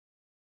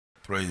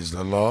Praise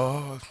the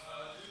Lord.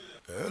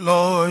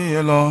 Eloi,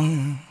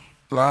 Eloi,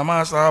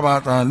 Lama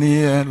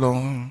Sabachthani,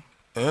 Eloi.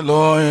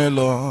 Eloi,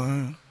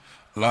 Eloi,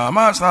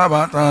 Lama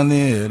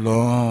Sabachthani,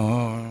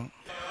 Eloi.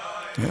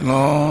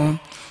 Eloi,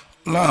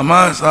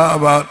 Lama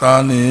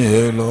Sabachthani,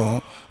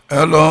 Eloi.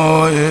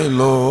 Eloi,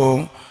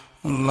 Eloi,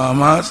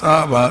 Lama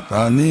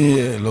Sabachthani,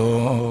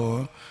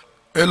 Eloi.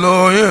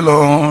 Eloi,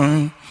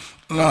 Eloi,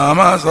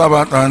 Lama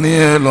Sabachthani,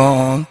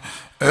 Eloi.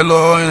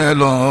 Eloi,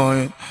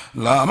 Eloi,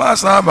 Lama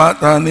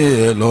Sabachthani,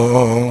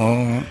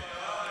 Eloi.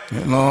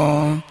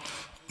 Eloi,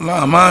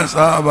 Lama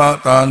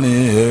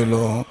Sabachthani,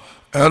 Eloi.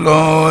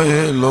 Eloi,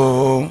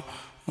 Eloi,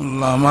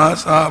 Lama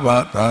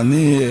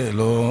Sabachthani,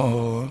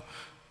 Eloi.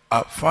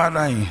 Our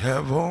Father in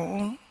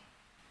heaven,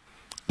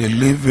 the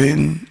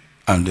living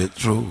and the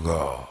true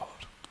God,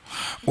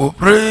 we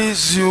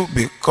praise you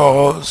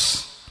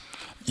because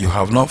you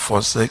have not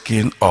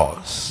forsaken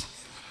us.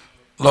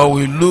 Lord,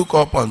 we look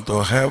up unto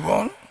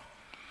heaven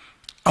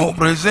and we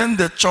present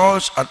the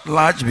church at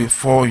large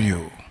before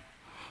you.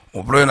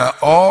 We pray that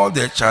all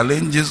the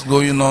challenges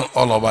going on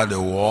all over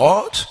the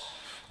world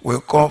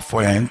will call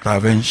for your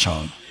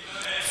intervention.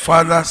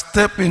 Father,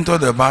 step into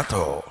the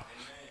battle.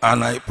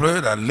 And I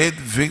pray that let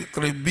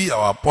victory be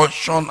our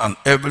portion on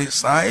every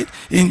side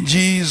in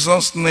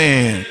Jesus'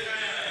 name.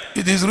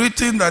 It is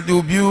written that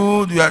you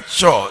build your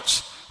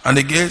church and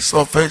the gates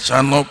of hell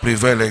shall not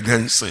prevail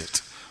against it.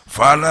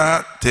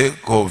 Father,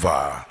 take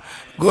over.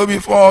 Go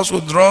before us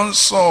with drawn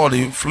sword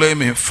in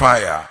flaming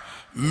fire.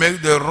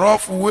 Make the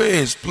rough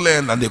ways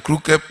plain and the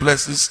crooked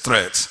places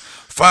straight.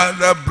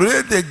 Father,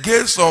 break the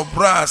gates of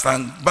brass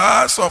and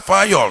bars of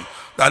iron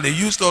that they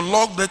used to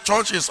lock the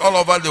churches all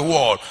over the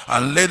world,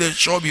 and let the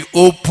church be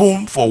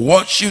open for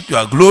worship to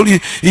your glory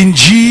in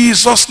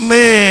Jesus'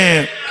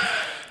 name.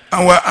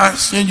 And we're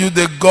asking you,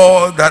 the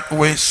God that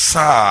we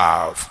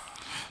serve,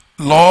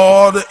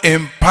 Lord,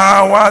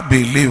 empower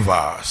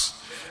believers.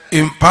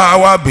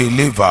 Empower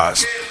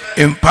believers.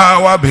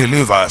 Empower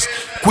believers.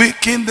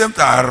 Quicken them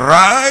to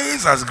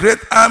arise as great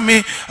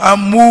army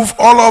and move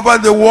all over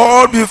the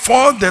world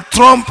before the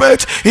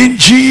trumpet in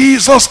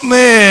Jesus'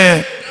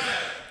 name.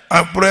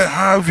 I pray,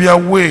 have your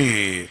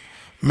way.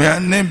 May your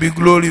name be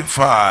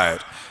glorified.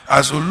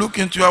 As we look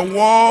into your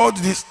word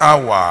this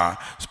hour,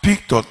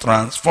 speak to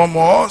transform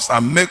us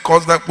and make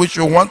us that which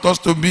you want us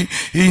to be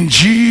in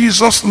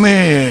Jesus'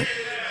 name.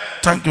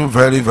 Thank you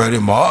very, very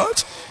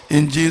much.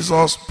 In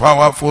Jesus'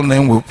 powerful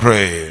name we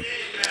pray. Amen.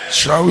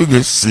 Shall we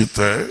get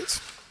seated?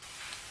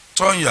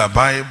 Turn your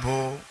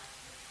Bible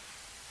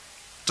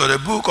to the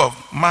book of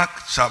Mark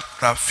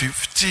chapter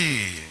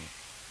 15.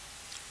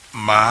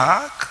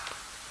 Mark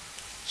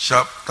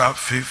chapter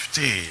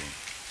 15.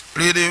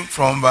 Reading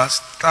from verse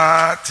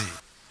 30.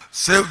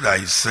 Save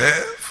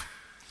thyself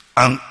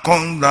and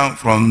come down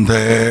from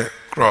the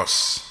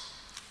cross.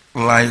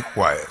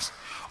 Likewise,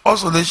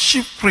 also the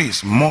chief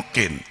priests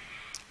mocking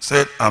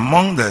said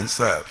among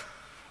themselves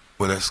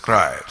with the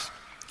scribes,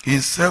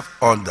 himself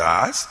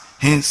others,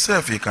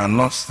 himself he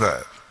cannot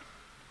serve.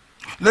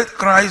 Let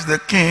Christ the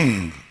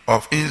King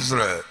of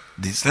Israel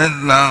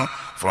descend now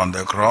from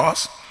the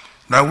cross,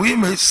 that we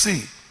may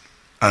see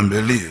and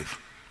believe.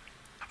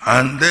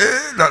 And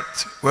they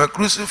that were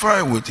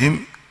crucified with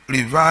him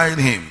reviled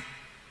him.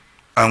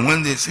 And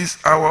when the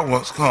 6th hour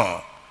was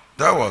come,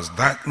 there was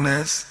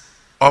darkness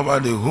over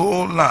the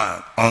whole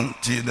land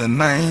until the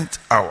 9th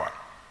hour.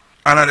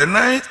 And at the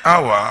 9th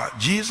hour,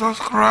 Jesus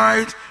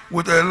cried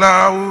with a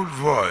loud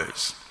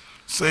voice,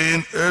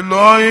 saying,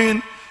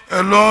 Eloi,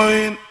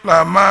 Eloi,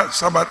 Lama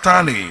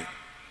Sabachthani,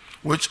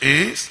 which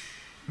is,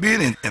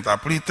 being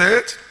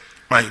interpreted,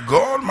 my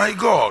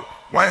God,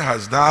 why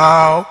hast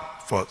thou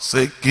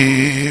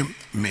forsaken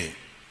me?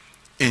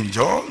 In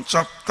John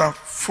chapter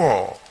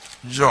 4,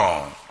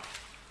 John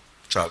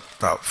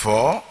chapter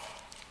 4,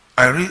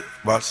 I read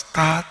verse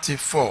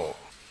 34.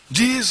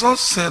 Jesus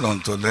said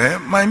unto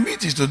them, my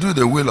meat is to do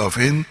the will of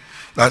him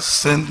that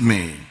sent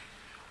me,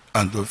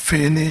 and to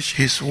finish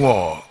his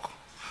work.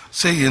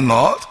 Say ye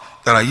not,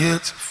 there are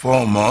yet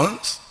 4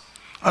 months,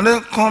 and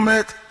then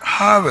cometh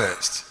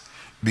harvest.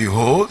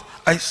 Behold,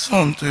 I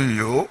say unto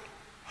you,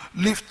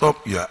 lift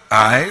up your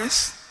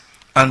eyes,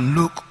 and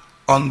look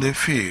on the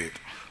field,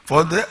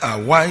 for they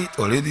are white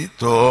already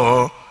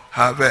to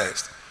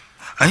harvest.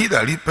 And he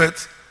that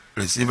reapeth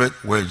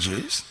receiveth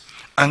wages,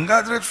 and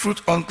gathereth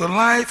fruit unto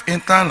life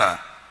eternal,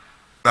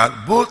 that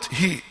both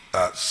he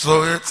that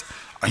soweth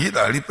and he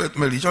that reapeth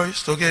may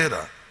rejoice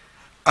together.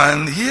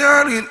 And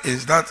herein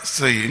is that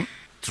saying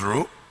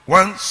true,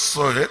 one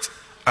soweth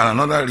and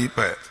another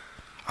reapeth.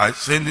 I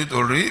send you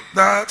to reap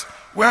that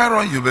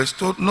whereon you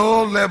bestowed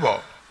no labor.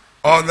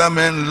 Other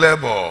men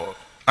labor,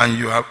 and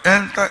you have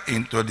entered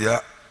into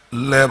their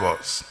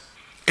labors.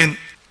 In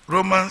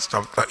Romans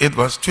chapter 8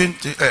 verse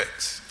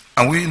 28,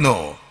 and we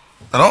know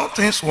that all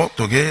things work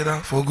together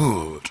for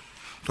good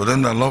to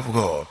them that love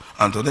God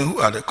and to them who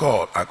are the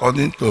called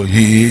according to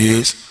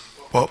his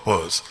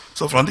purpose.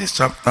 So from these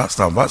chapters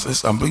and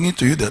verses, I'm bringing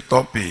to you the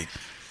topic,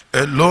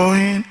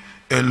 Eloi,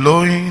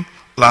 Eloi,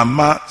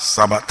 Lama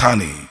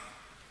Sabachthani.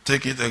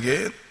 Take it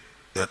again.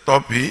 The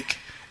topic,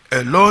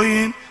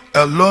 Eloi,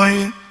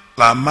 Eloi,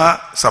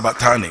 LAMA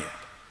SABACHTHANI.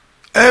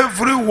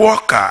 Every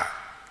worker,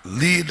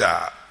 leader,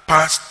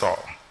 pastor,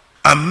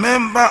 a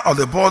member of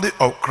the body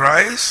of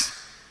Christ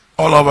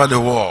all over the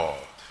world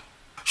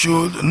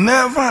should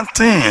never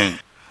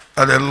think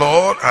that the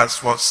Lord has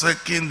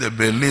forsaken the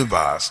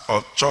believers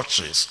of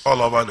churches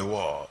all over the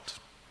world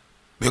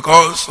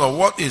because of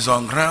what is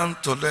on ground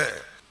today.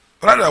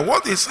 Rather,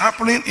 what is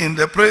happening in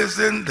the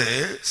present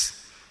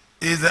days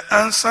is the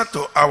answer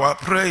to our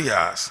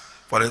prayers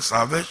for the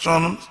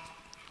salvation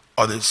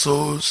of the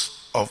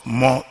souls of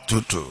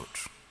multitude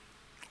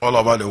all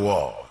over the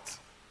world.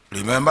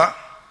 Remember,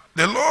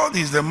 the Lord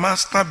is the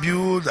master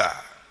builder.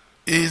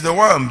 He is the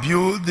one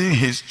building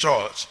his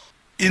church.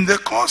 In the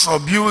course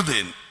of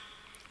building,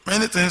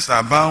 many things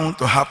are bound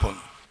to happen.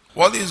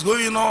 What is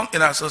going on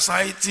in our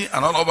society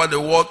and all over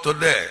the world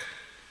today?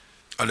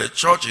 And the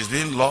church is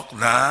being locked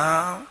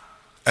down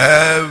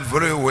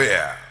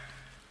everywhere.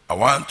 I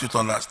want you to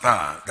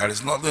understand there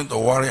is nothing to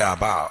worry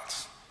about.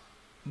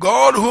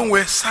 God whom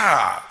we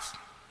serve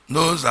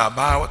knows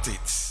about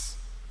it.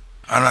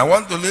 And I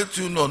want to let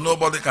you know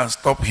nobody can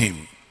stop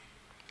him.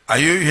 Are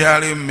you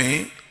hearing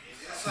me?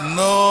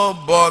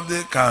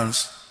 Nobody can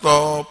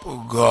stop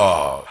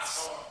God.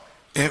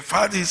 In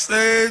fact, he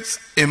says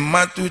in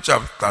Matthew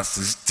chapter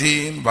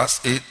 16,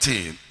 verse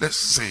 18. Let's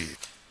see.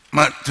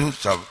 Matthew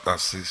chapter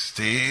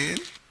 16,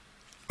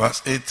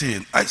 verse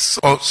 18. I saw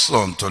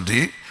also unto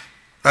thee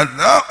that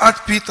thou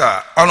art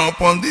Peter, and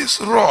upon this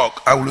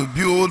rock I will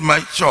build my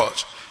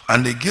church,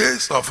 and the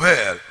gates of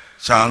hell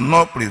shall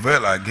not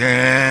prevail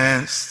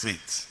against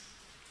it.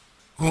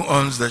 Who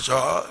owns the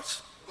church?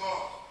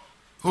 God.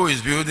 Who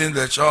is building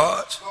the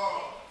church?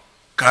 God.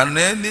 Can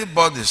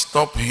anybody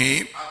stop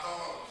him?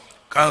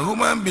 Can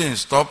human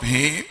beings stop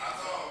him?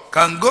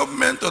 Can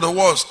government of the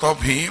world stop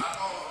him?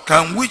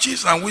 Can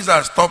witches and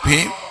wizards stop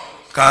him?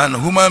 Can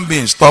human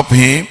beings stop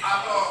him?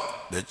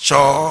 The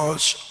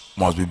church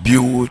must be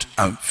built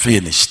and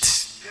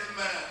finished.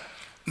 Amen.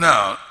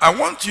 Now, I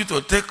want you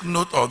to take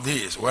note of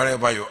this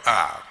wherever you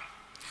are.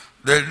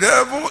 The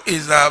devil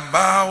is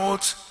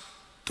about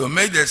to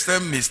make the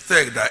same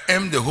mistake that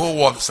aimed the whole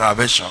world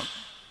salvation.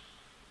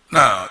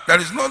 Now, there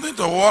is nothing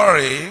to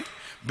worry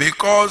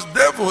because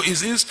devil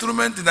is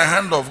instrument in the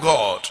hand of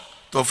God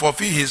to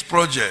fulfill his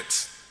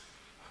project.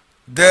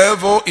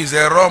 Devil is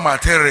a raw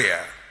material.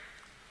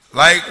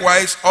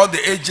 Likewise, all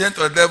the agents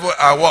of the devil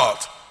are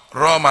what?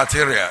 Raw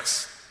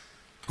materials.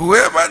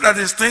 Whoever that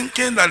is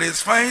thinking that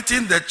is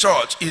fighting the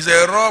church is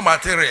a raw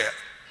material.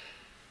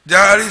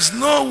 There is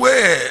no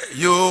way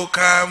you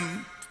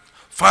can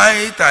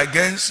fight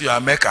against your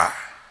maker.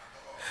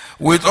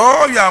 With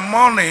all your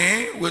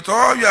money, with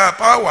all your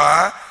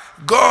power,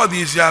 God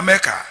is your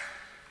maker.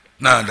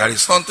 Now, there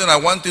is something I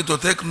want you to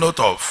take note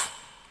of.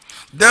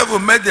 Devil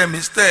made a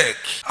mistake.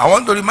 I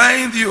want to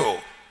remind you,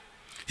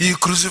 he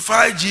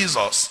crucified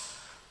Jesus,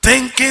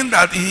 thinking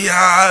that he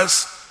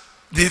has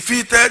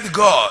defeated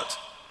God,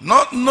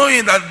 not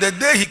knowing that the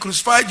day he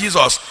crucified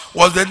Jesus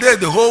was the day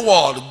the whole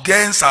world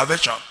gained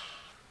salvation.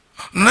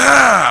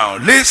 Now,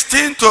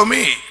 listen to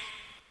me.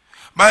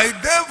 By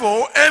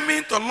devil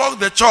aiming to lock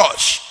the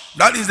church,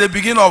 that is the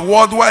beginning of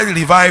worldwide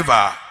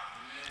revival,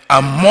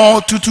 and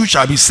multitude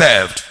shall be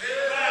saved.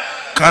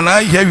 Can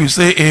I hear you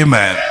say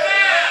amen?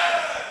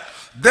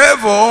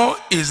 Devil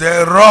is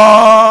a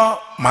raw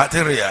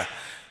material.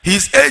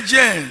 His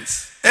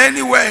agents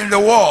anywhere in the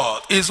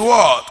world is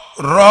what?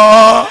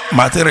 Raw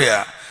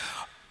material.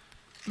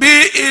 Be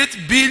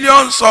it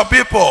billions of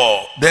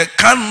people, they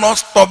cannot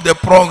stop the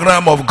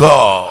program of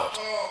God.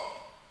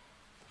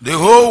 The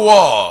whole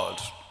world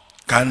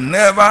can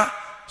never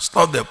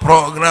stop the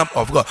program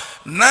of God.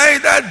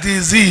 Neither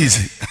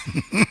disease.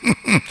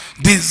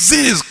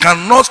 Disease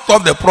cannot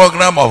stop the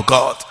program of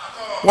God.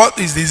 What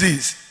is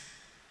disease?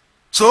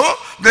 So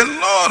the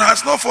Lord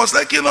has not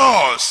forsaken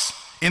us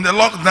in the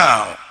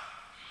lockdown.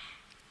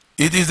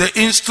 It is the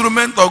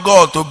instrument of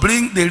God to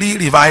bring the real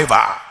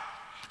revival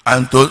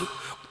and to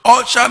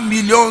usher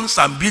millions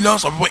and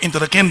billions of people into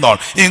the kingdom,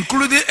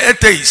 including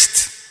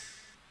atheists,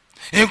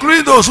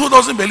 including those who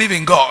doesn't believe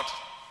in God.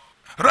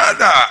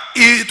 Rather,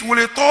 it will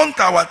return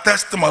to our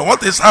testimony.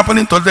 What is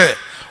happening today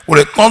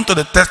will return to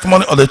the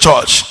testimony of the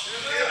church.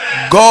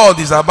 God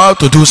is about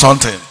to do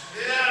something.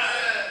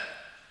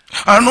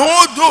 And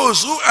all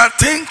those who are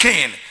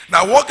thinking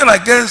that working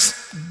against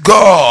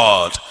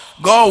God,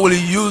 God will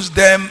use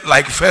them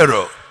like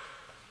Pharaoh.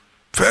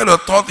 Pharaoh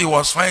thought he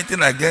was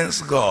fighting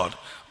against God,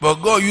 but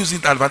God used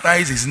it to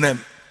advertise his name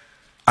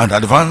and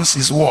advance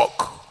his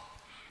work,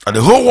 that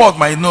the whole world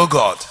might know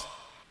God.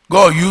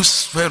 God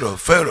used Pharaoh.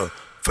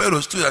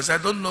 Pharaoh stood and said,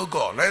 I don't know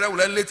God. Neither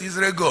will I let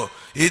Israel go.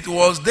 It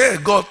was there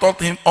God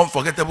taught him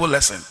unforgettable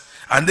lesson,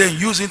 and then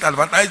used it to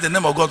advertise the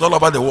name of God all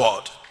over the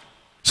world.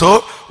 So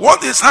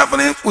what is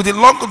happening with the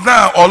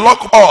lockdown or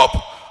lock up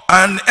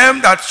and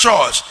aimed at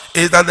church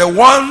is that the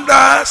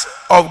wonders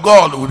of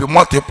God will be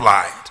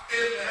multiplied.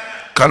 Amen.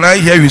 Can I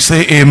hear you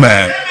say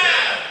amen? Amen.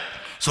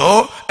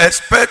 So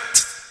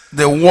expect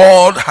the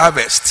world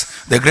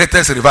harvest, the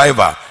greatest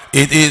revival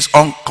It is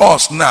on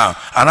course now.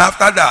 And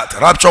after that,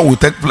 rapture will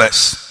take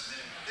place.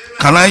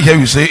 Can I hear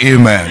you say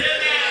amen?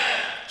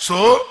 So,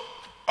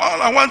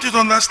 all I want you to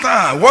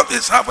understand, what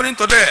is happening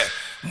today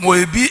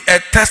will be a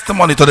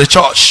testimony to the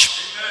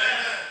church.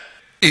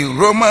 In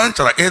Romans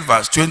chapter 8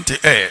 verse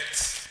 28.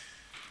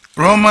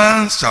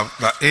 Romans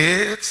chapter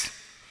 8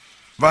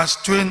 verse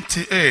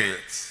 28.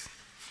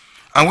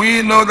 And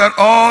we know that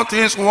all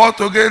things work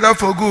together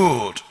for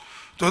good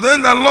to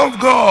them that love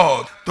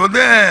God, to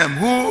them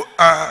who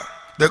are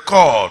the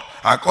called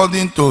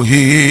according to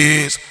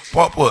his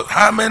purpose.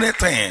 How many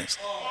things?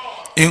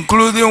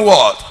 Including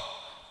what?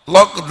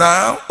 Lock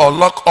down or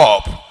lock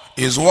up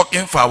is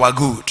working for our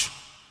good.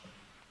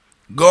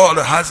 God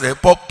has a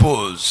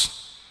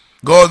purpose.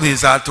 God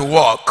is at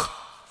work.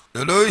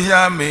 Do you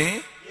hear me?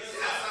 Yes,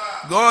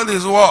 God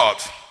is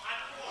what?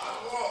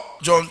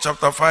 John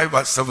chapter 5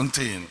 verse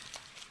 17.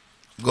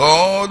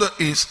 God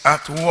is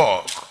at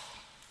work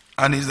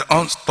and is the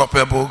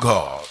unstoppable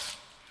God.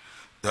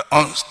 The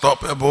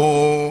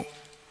unstoppable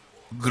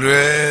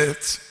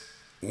great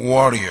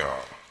warrior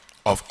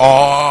of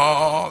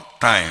all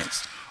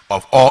times,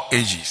 of all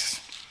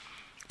ages.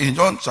 In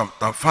John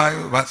chapter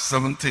 5 verse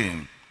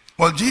 17.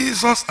 But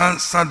Jesus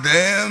answered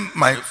them,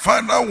 my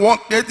Father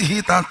worketh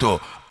hitherto,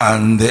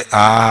 and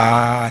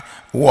I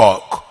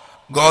walk.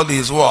 God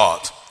is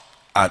what?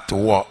 At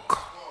work.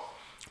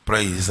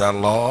 Praise the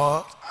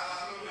Lord.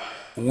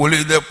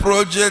 Will the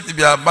project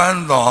be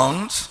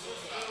abandoned?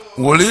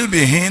 Will it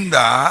be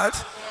hindered?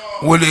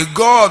 Will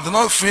God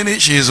not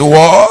finish his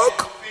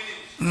work?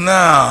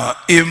 Now,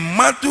 in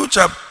Matthew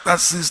chapter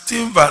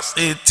 16 verse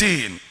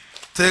 18,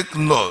 take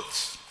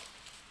note.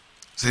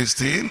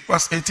 16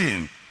 verse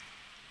 18.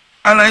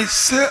 And I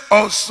say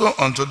also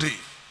unto thee,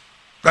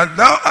 that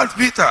thou art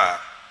Peter,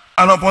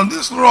 and upon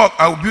this rock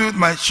I will build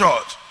my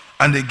church,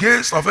 and the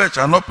gates of hell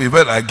shall not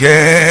prevail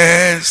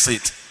against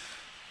it.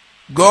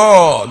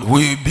 God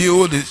will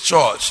build his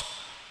church.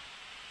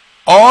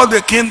 All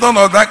the kingdom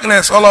of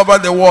darkness all over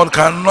the world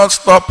cannot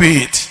stop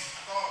it.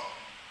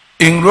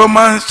 In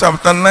Romans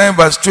chapter 9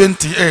 verse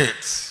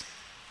 28.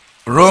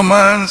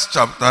 Romans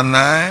chapter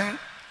 9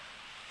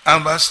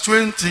 and verse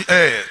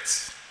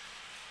 28.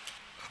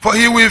 For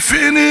he will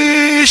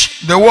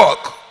finish the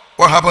work.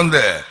 What happened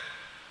there?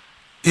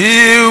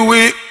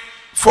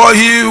 For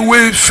he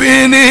will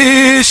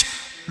finish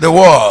the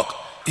work.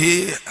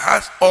 He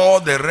has all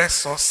the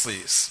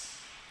resources.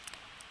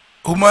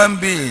 Human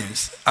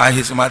beings are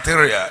his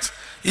materials.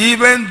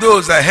 Even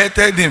those that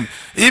hated him,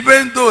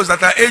 even those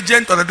that are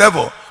agents of the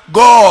devil,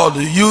 God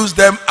used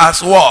them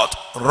as what?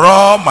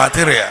 Raw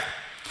material.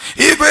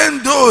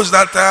 Even those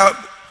that are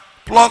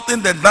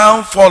plotting the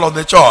downfall of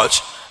the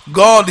church,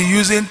 God is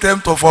using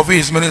them to fulfill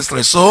his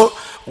ministry. So,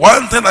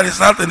 one thing that is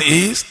certain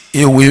is,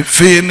 he will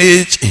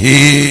finish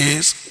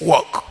his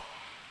work.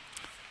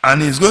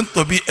 And it's going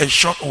to be a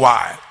short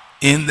while.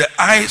 In the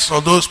eyes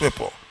of those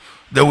people,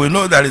 they will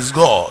know that it's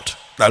God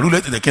that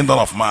ruleth in the kingdom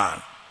of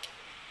man.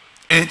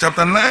 In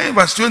chapter 9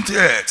 verse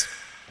 28,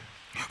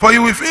 for he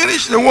will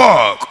finish the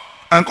work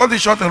and cut it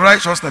short in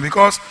righteousness,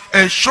 because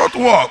a short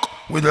work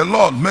will the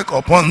Lord make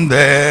upon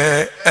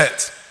the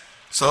earth.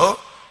 So,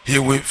 he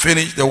will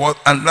finish the work,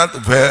 and that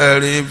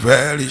very,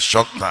 very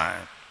short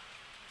time.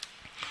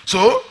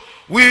 So,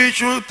 we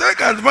should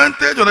take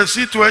advantage of the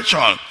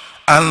situation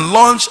and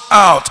launch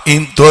out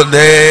into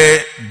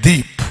the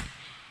deep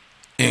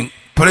in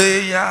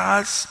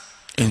prayers,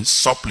 in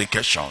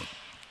supplication,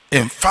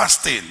 in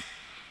fasting,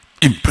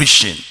 in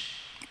preaching.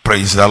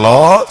 Praise the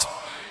Lord.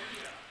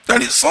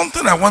 There is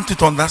something I want you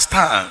to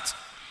understand.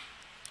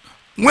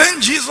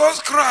 When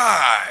Jesus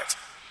cried,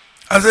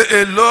 I said,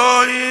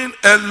 ELOI,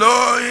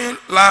 ELOI,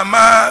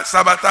 LAMA,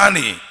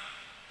 SABACHTHANI.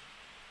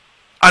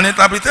 An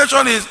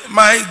interpretation is,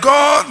 my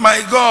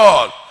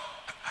God,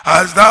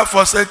 hast thou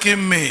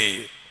forsaken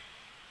me?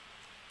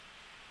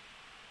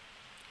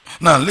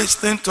 Now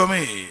listen to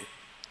me.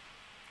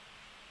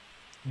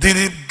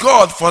 Did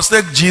God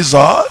forsake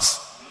Jesus?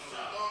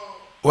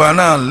 Well,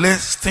 now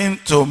listen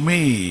to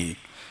me.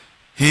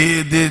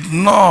 He did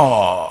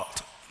not.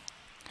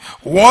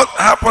 What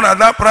happened at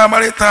that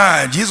primary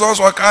time? Jesus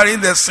was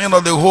carrying the sin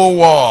of the whole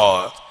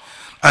world.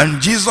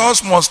 And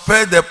Jesus must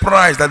pay the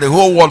price that the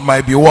whole world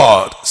might be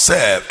what?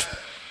 Saved.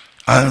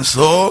 And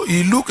so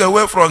he looked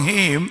away from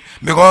him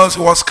because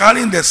he was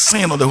carrying the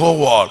sin of the whole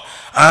world.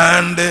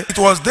 And it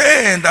was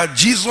then that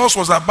Jesus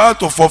was about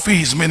to fulfill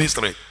his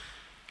ministry.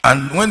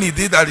 And when he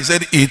did that, he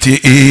said, it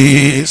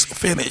is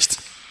finished.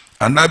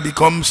 And that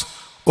becomes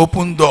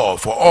open door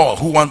for all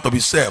who want to be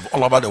saved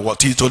all over the world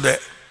till today.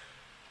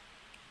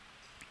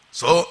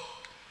 So,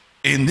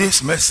 in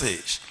this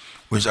message,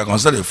 we shall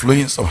consider the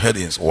fluence of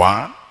headings.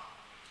 1,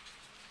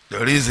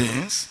 the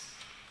reasons,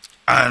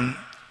 and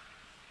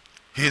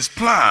his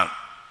plan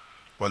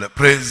for the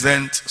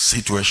present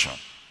situation.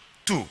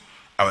 2,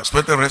 our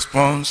expected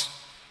response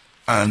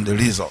and the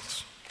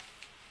results.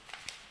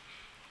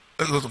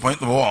 Let's go to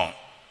point number 1.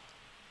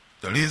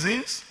 The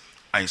reasons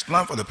and his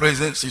plan for the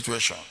present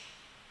situation.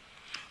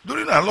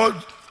 During our Lord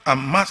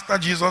and Master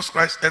Jesus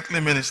Christ's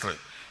earthly ministry,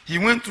 he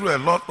went through a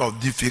lot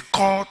of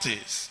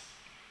difficulties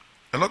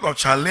a lot of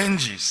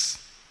challenges,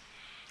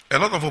 a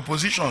lot of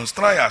oppositions,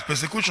 trials,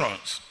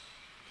 persecutions,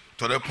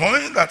 to the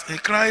point that he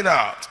cried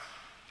out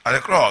at the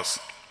cross,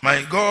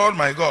 my God,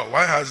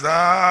 why hast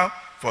thou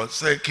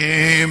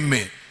forsaken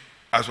me?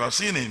 As we have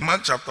seen in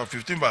Mark chapter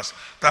 15, verse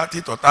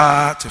 30 to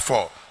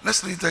 34.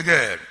 Let's read it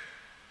again.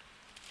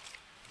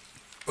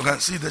 We can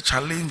see the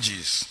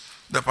challenges,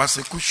 the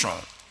persecution,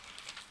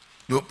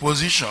 the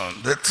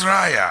opposition, the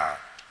trial.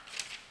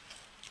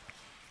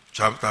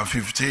 Chapter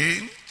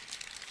 15,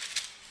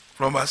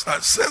 from verse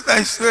 30, save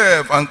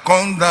thyself and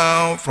come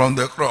down from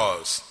the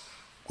cross,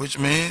 which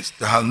means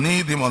they have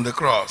kneeled him on the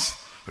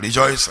cross,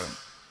 rejoicing.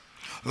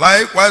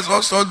 Likewise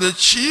also the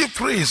chief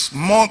priests,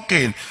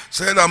 mocking,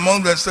 said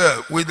among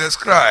themselves with the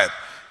scribe,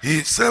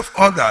 he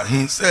self-ordered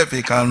himself,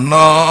 he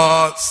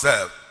cannot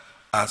serve,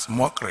 as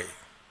mockery.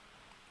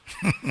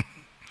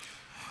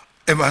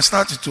 In verse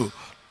 32,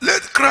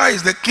 let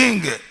Christ the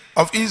King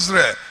of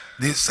Israel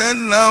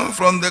descend down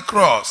from the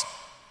cross,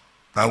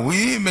 that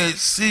we may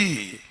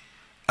see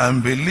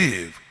and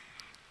believe.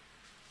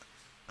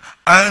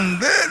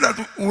 And they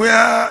that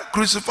were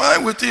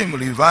crucified with him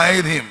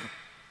reviled him.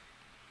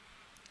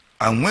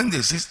 And when the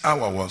 6th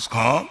hour was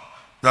come,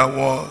 there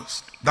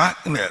was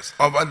darkness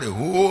over the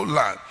whole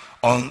land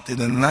until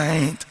the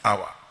 9th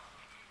hour.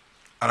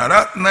 And at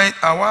that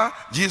 9th hour,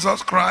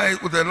 Jesus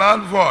cried with a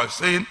loud voice,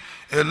 saying,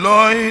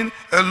 Eloi,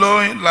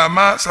 Eloi,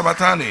 LAMA,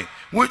 SABACHTHANI,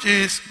 which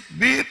is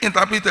being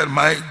interpreted,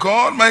 my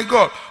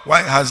God,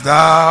 why hast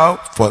thou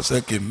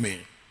forsaken me?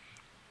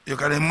 You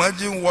can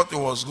imagine what he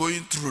was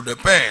going through, the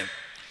pain,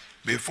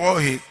 before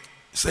he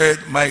said,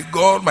 my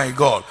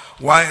God,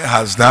 why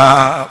hast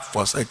thou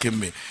forsaken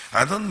me?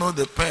 I don't know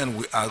the pain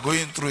we are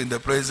going through in the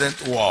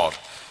present world.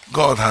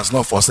 God has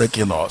not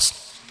forsaken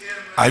us.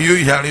 Are you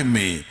hearing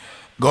me?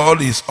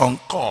 God is on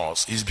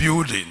course, he's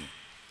building,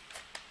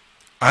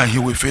 and he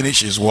will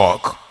finish his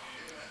work.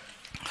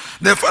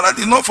 The Father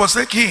did not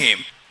forsake him,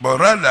 but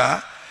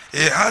rather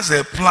he has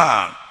a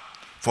plan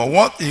for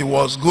what he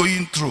was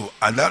going through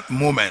at that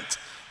moment.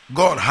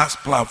 God has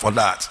plan for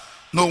that.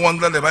 No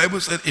wonder the Bible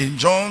said in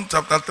John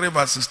chapter 3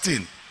 verse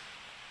 16,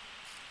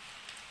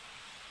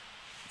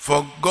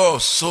 for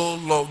God so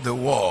loved the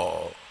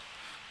world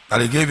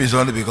that he gave his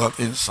only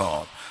begotten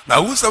Son.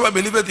 Now whosoever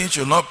believeth in him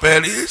shall not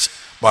perish,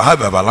 but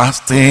have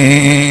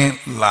everlasting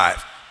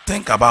life.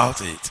 Think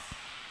about it.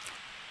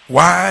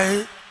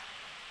 Why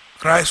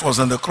Christ was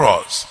on the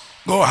cross?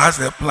 God has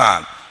a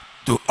plan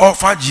to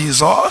offer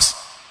Jesus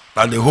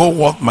that the whole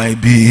world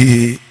might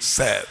be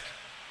saved.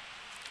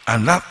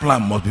 And that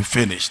plan must be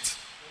finished.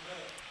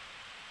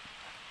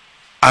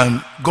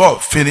 And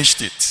God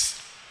finished it.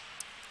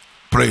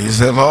 Praise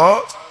the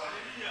Lord.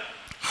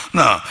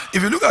 Now,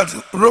 if you look at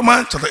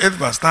Romans chapter 8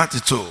 verse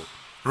 32.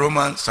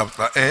 Romans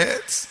chapter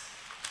 8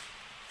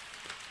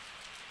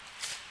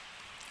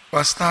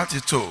 verse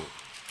 32.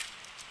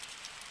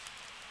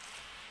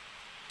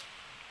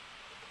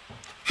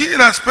 He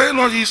that spared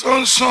not his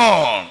own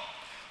Son,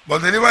 but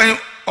delivered him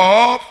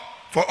up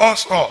for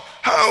us all,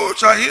 how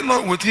shall he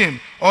not with him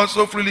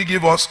also freely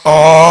give us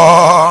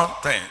all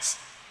things?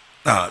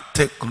 Now,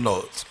 take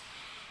note.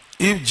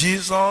 If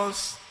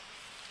Jesus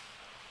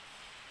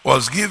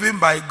was given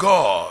by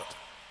God,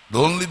 the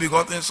only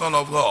begotten Son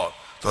of God,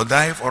 to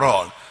die for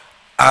all,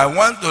 I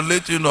want to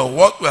let you know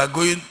what we are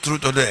going through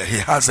today. He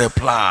has a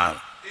plan.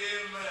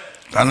 Amen.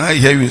 Can I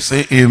hear you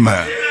say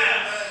amen?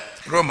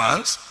 Amen.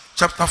 Romans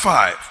chapter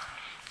 5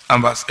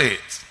 and verse 8.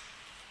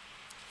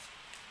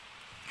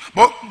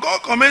 But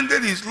God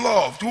commended his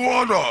love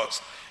toward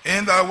us,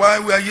 in that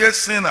while we are yet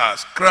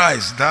sinners,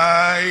 Christ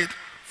died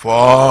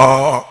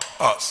for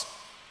us.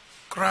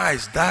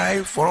 Christ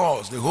died for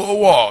us, the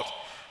whole world,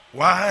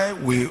 while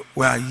we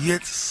were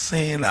yet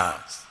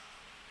sinners.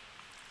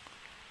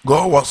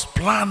 God was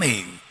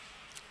planning,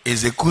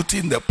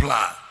 executing the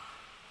plan,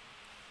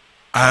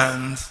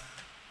 and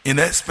in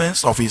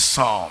expense of his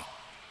Son.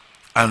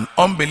 And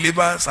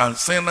unbelievers and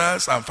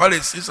sinners and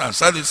Pharisees and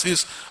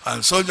Sadducees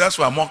and soldiers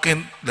were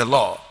mocking the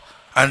Lord.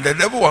 And the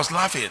devil was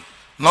laughing,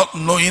 not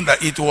knowing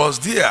that it was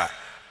there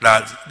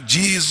that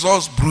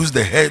Jesus bruised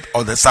the head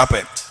of the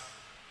serpent.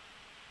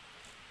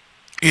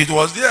 It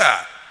was there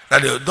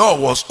that the door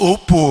was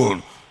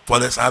open for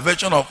the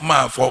salvation of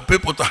man, for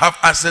people to have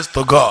access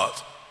to God.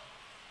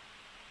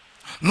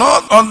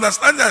 Not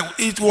understanding that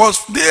it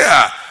was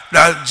there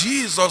that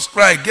Jesus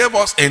Christ gave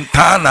us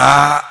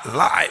eternal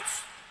life.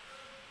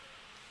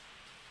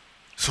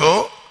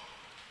 So,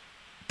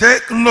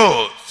 take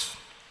note.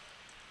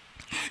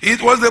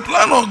 It was the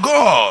plan of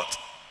God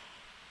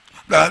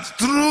that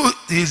through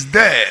his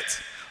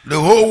death, the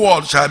whole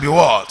world shall be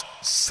what?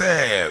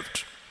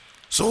 Saved.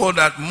 So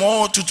that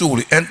multitude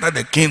will enter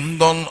the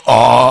kingdom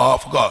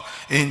of God.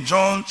 In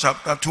John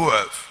chapter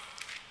 12.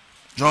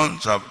 John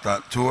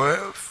chapter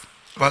 12,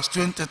 verse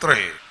 23.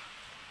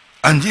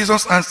 And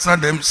Jesus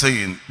answered them,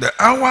 saying, the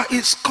hour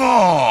is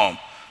come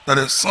that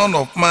the Son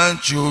of Man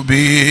should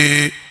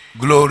be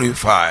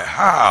glorified.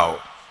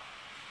 How?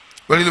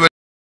 Well, it will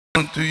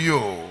be to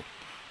you.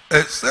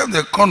 except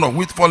the corn of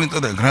wheat fall into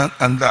the ground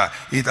and die,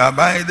 it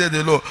abideth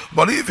alone.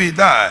 But if he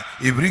die,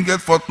 he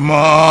bringeth forth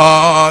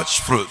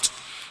much fruit.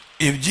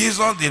 If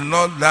Jesus did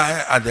not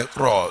die at the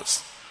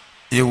cross,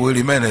 he will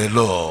remain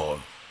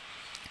alone.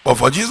 But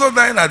for Jesus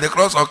dying at the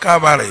cross of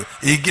Calvary,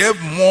 he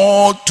gave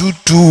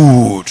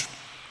multitude,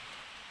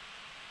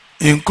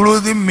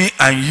 including me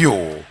and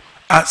you,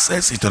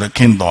 access into the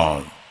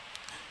kingdom.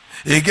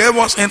 He gave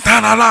us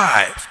eternal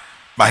life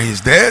by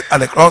his death at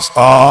the cross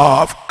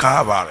of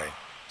Calvary.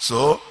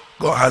 So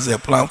God has a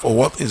plan for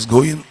what is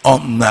going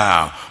on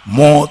now.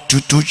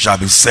 Multitude shall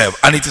be saved,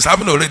 and it is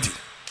happening already.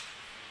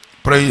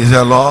 Praise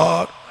the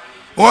Lord.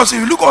 Because if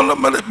you look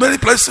on many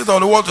places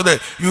of the world today,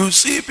 you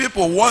see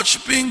people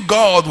worshiping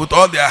God with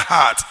all their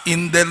heart.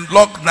 In the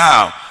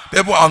lockdown,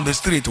 people on the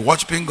street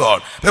worshiping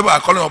God. People are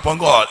calling upon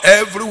God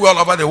everywhere all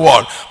over the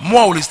world.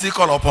 More will still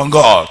call upon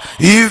God,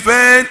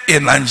 even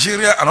in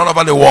Nigeria and all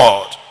over the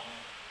world.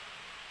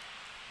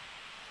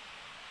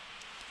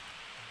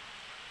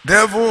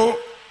 Devil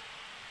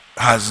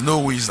has no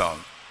wisdom.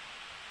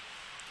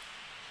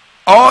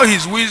 All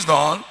his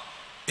wisdom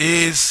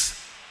is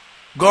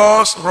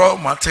God's raw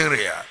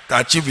material to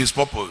achieve his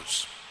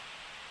purpose.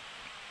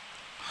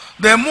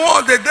 The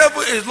more the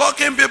devil is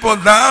locking people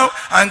down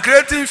and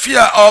creating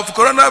fear of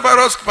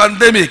coronavirus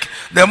pandemic,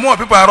 the more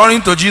people are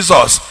running to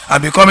Jesus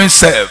and becoming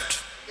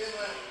saved.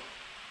 Amen.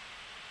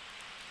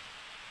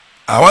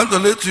 I want to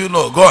let you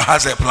know God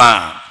has a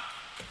plan.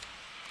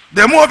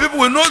 The more people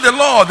will know the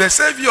Lord, the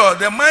Savior,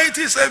 the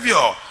mighty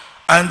Savior,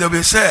 and they'll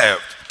be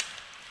saved.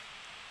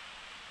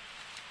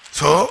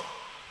 So,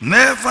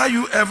 never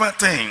you ever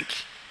think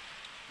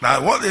that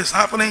what is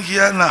happening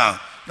here now,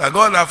 that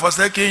God has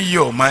forsaken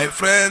you. My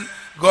friend,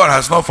 God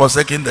has not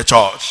forsaken the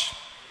church.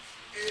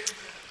 Amen.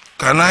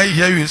 Can I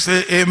hear you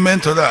say amen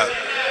to that?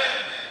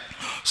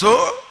 Amen.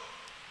 So,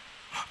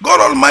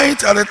 God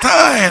Almighty at the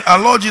time, our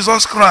Lord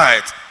Jesus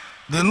Christ,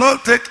 did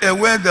not take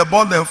away the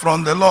burden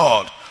from the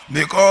Lord,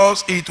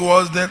 because it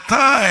was the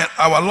time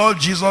our Lord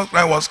Jesus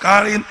Christ was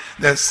carrying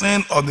the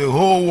sin of the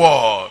whole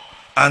world.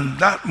 And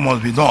that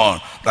must be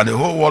done, that the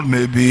whole world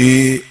may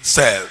be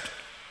saved.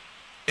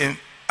 In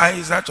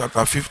Isaiah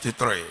chapter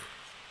 53.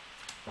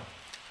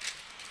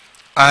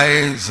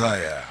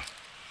 Isaiah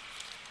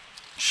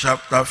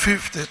chapter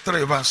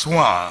 53 verse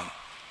 1.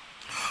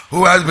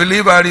 Who has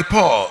believed our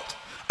report,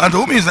 and to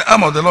whom is the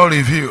arm of the Lord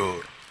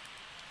revealed?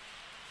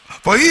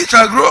 For he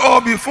shall grow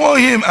up before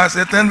him as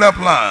a tender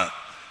plant,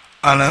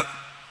 and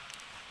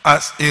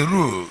as a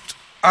root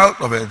out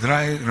of a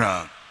dry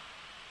ground.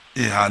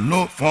 He had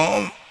no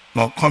form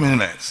nor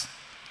comeliness.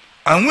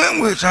 And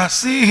when we shall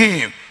see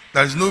him,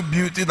 there is no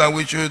beauty that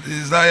we should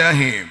desire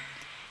him.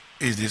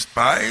 He is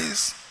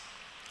despised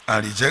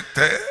and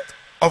rejected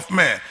of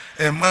men,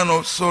 a man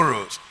of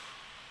sorrows,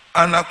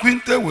 and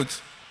acquainted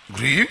with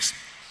griefs,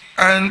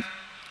 and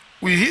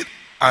we hid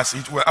as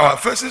it were our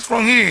faces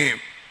from him.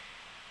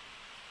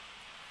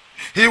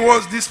 He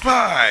was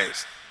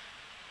despised,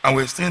 and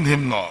we esteemed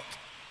him not.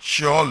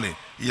 Surely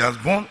he has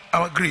borne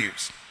our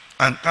griefs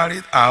and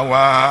carried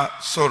our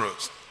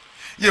sorrows.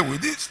 Yet we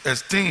did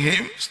esteem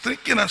him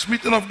stricken and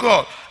smitten of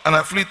God and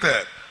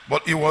afflicted.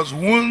 But he was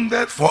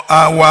wounded for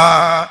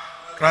our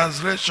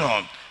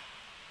transgression.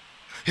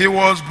 He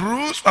was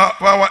bruised for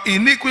our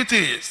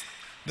iniquities.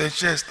 The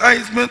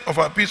chastisement of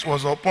our peace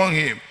was upon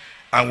him,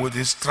 and with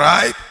his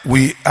stripe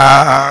we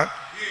are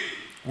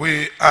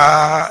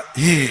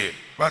healed.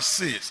 Verse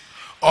 6.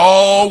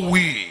 All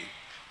we,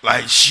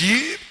 like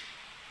sheep,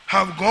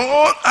 have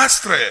gone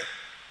astray.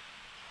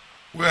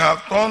 We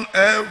have turned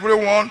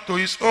everyone to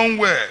his own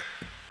way,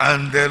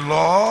 and the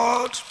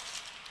Lord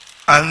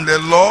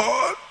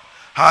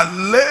had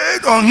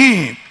laid on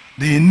him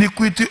the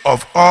iniquity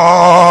of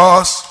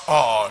us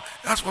all.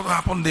 That's what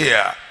happened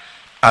there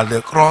at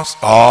the cross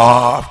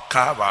of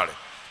Calvary.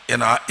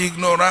 In our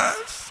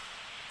ignorance,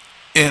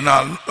 in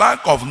our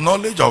lack of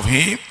knowledge of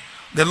him,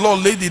 the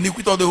Lord laid the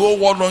iniquity of the whole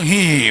world on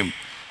him.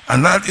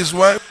 And that is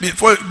why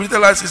before he breathed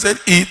last, he said,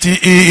 it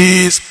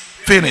is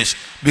finished.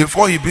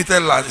 Before he breathed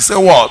last, he said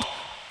what?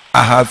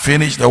 I have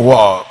finished the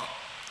work.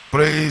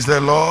 Praise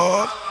the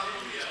Lord.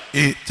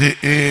 It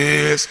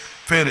is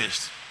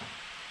finished.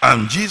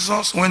 And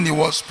Jesus, when he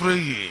was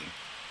praying,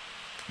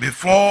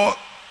 before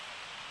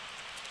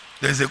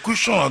the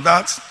execution of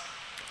that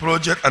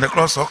project at the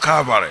cross of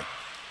Calvary,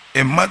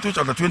 in Matthew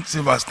chapter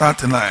 20 verse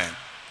 39,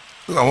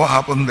 look at what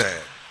happened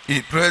there.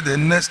 He prayed the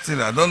next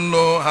thing. I don't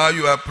know how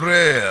you have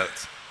prayed,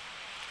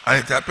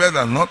 and it appeared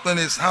that nothing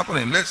is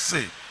happening. Let's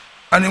see.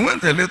 And he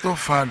went a little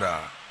further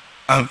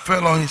and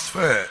fell on his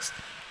face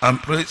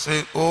and prayed,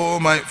 saying, Oh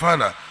my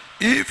Father,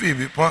 if it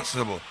be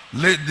possible,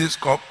 let this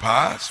cup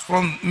pass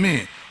from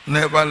me.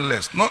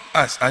 Nevertheless, not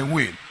as I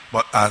will,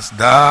 but as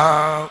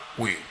thou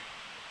wilt.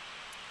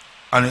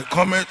 And he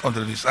cometh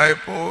unto the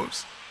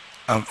disciples,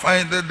 and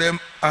findeth them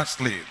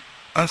asleep,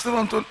 and said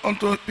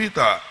unto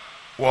Peter,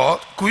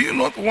 What? Could you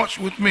not watch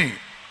with me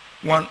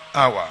 1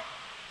 hour?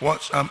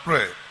 Watch and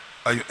pray,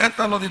 and you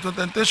enter not into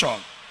temptation.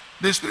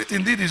 The spirit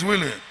indeed is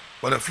willing,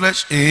 but the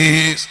flesh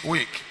is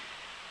weak.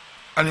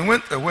 And he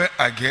went away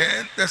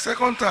again the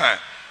second time,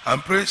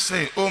 and prayed,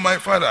 saying, O my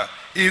Father,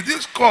 if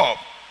this cup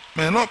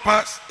may not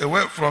pass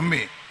away from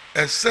me,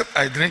 except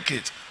I drink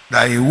it,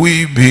 thy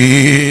will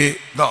be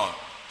done.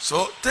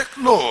 So take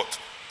note.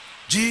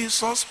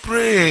 Jesus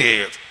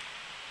prayed.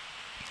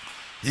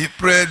 He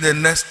prayed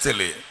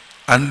earnestly,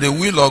 and the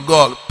will of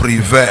God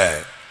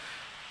prevailed.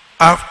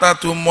 After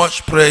too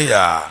much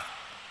prayer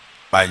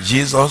by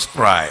Jesus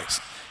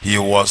Christ, he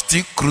was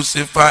still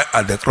crucified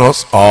at the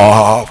cross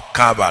of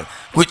Calvary,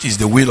 which is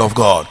the will of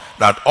God,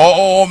 that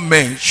all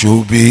men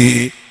should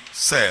be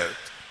saved.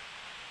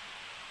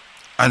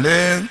 And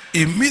then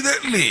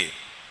immediately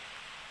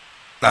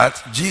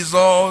that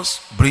Jesus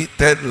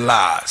breathed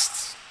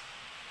last,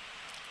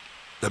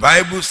 the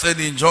Bible said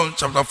in John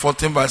chapter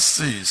 14 verse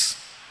 6,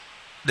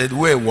 the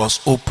way was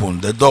open,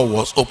 the door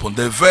was open,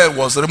 the veil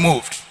was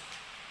removed.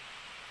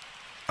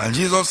 And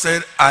Jesus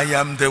said, I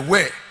am the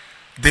way,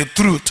 the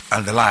truth,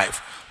 and the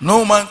life.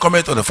 No man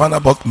cometh to the Father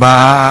but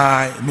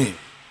by me.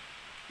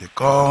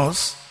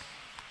 Because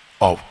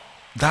of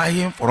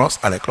dying for us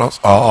at the cross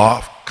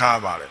of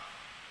Calvary.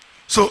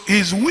 So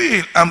his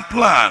will and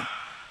plan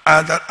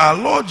are that our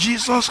Lord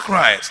Jesus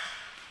Christ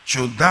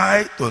should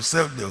die to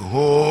save the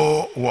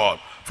whole world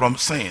from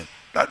sin.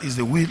 That is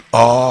the will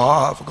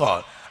of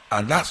God.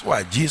 And that's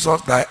why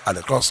Jesus died at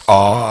the cross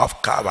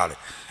of Calvary.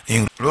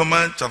 In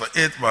Romans chapter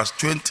 8 verse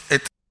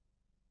 28.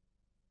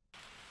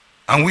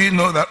 And we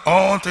know that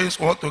all things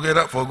work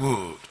together for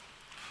good.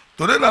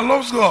 To them that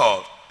loves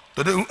God,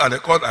 to them who are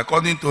called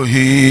according to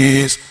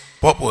his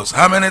purpose.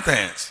 How many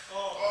things?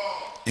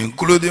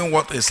 Including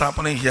what is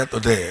happening here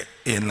today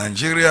in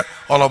Nigeria,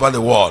 all over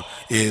the world,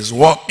 is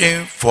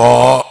working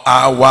for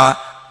our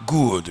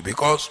good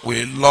because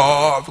we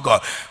love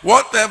God.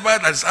 Whatever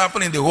that is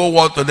happening in the whole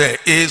world today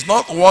is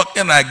not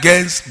working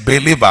against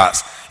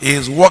believers,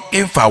 is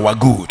working for our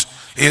good,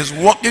 is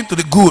working to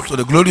the good, to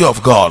the glory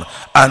of God,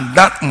 and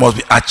that must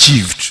be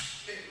achieved.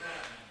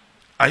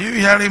 Are you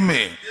hearing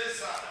me? Yes,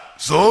 sir.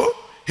 So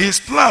his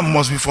plan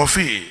must be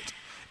fulfilled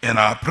in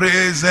our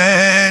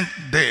present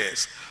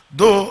days.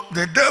 Though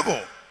the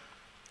devil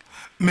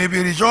may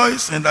be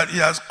rejoicing that he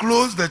has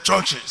closed the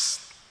churches,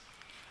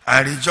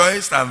 and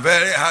rejoiced and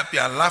very happy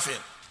and laughing,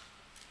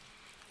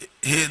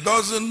 he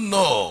doesn't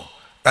know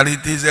that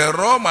it is a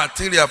raw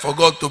material for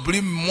God to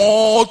bring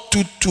more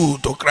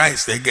to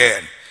Christ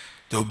again,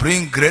 to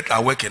bring great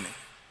awakening,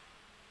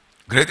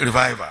 great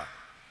revival.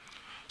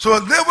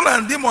 So devil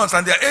and demons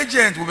and their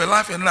agents will be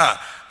laughing now.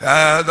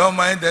 Don't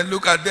mind them,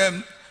 look at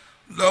them.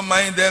 Don't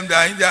mind them, they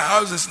are in their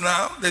houses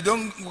now. They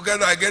don't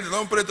gather again, they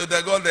don't pray to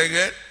their God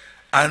again.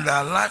 And they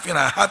are laughing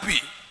and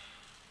happy.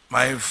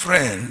 My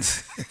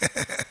friends,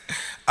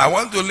 I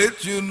want to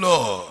let you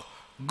know,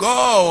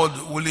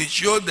 God will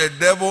show the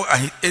devil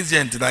and his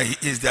agent that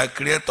he is their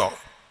creator.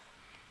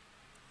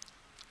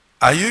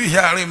 Are you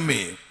hearing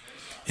me?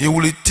 He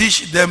will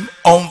teach them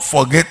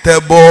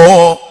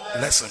unforgettable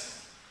lesson.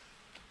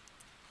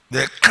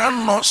 They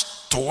cannot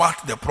thwart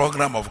the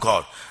program of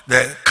God.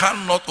 They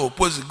cannot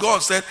oppose it.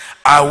 God said,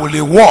 I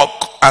will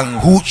walk, and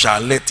who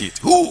shall let it?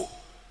 Who?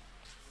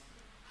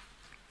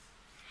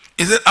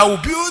 He said, I will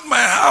build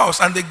my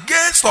house, and the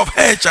gates of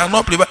hell shall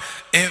not prevail.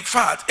 In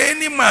fact,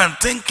 any man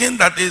thinking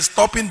that is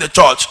stopping the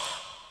church,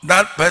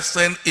 that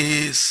person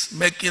is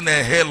making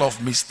a hell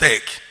of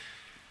mistake.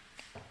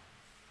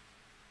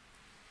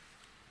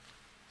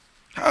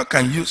 How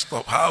can you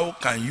stop? How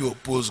can you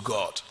oppose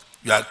God?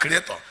 You are a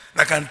creator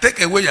that can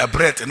take away your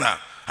breath now,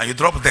 and you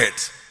drop dead.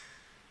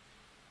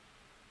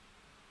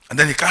 And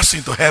then he casts you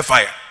into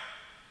hellfire.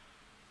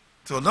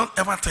 So don't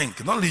ever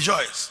think, don't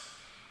rejoice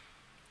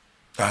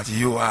that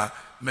you are,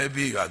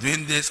 maybe you are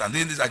doing this and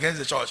doing this against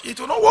the church. It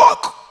will not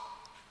work.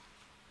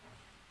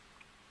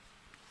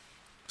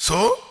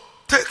 So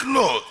take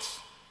note.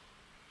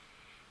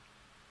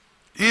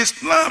 His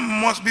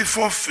plan must be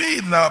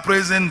fulfilled in our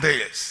present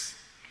days.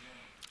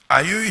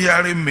 Are you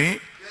hearing me?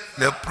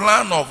 The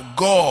plan of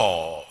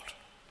God,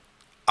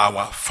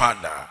 our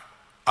Father,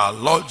 our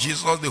Lord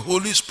Jesus, the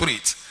Holy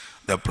Spirit,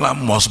 the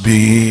plan must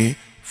be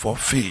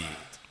fulfilled.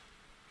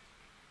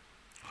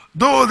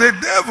 Though the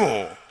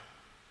devil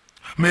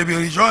may be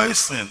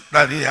rejoicing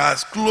that he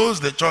has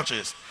closed the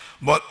churches,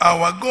 but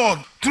our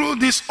God, through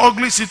this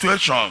ugly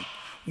situation,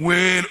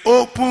 will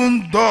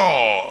open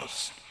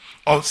doors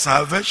of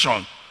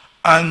salvation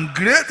and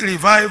great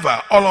revival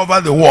all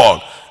over the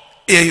world.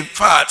 In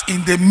fact,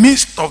 in the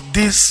midst of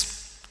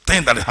this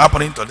thing that is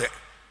happening today,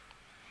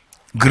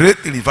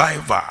 great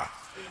revival, amen,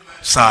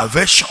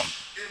 salvation,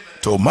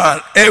 amen, to man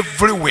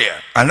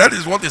everywhere. And that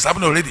is what is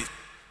happening already.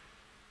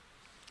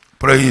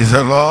 Praise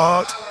the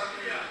Lord.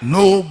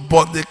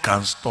 Nobody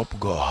can stop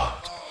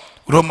God.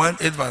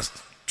 Romans 8 verse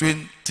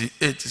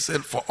 28, he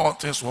said, for all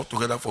things work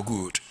together for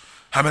good.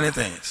 How many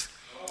things?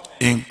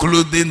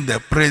 Including the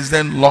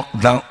present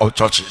lockdown of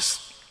churches.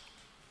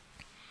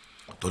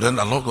 To them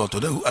that love God, to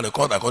them who are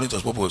called according to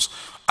his purpose.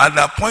 At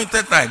the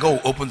appointed time,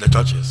 God will open the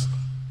churches.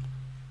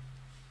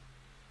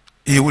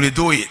 He will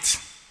do it.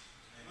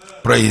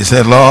 Praise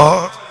the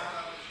Lord.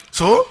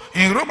 So,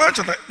 in Romans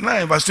chapter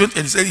 9 verse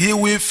 20, he said, he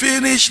will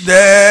finish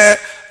the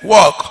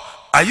work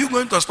Are you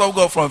going to stop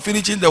God from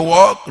finishing the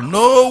work?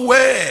 No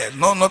way.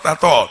 No, not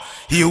at all.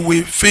 He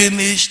will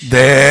finish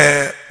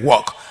the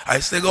work. I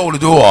say God will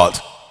do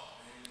what?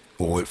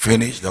 He will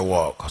finish the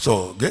work.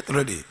 So get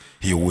ready.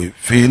 He will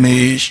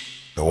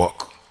finish the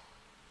work.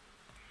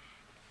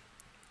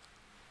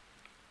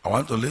 I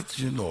want to let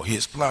you know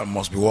his plan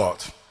must be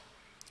what?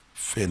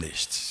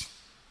 Finished.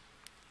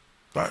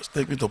 Let's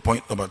take me to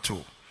point number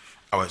 2.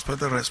 Our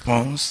expected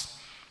response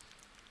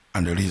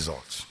and the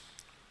result.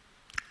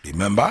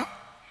 Remember,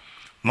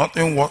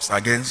 nothing works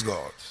against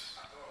God.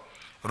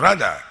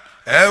 Rather,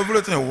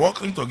 everything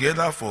working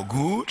together for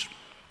good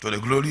to the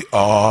glory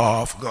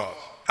of God.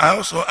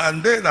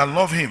 And they that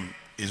love him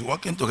is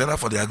working together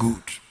for their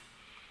good.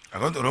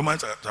 According to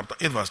Romans chapter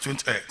 8 verse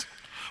 28.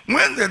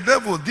 When the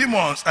devil,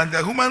 demons, and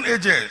the human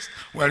agents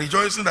were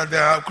rejoicing that they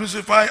have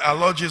crucified our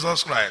Lord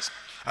Jesus Christ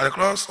at the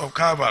cross of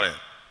Calvary,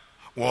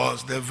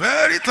 was the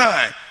very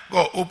time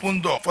God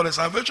opened door for the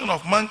salvation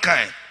of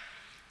mankind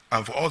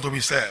and for all to be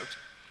saved.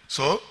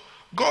 So,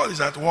 God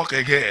is at work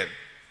again.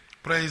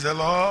 Praise the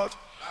Lord.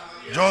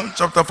 Hallelujah. John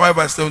chapter 5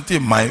 verse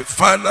 17. My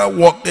Father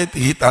worketh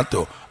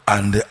hitherto,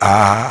 and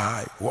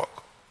I work.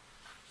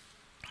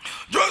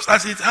 Just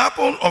as it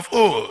happened of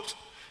old,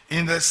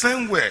 in the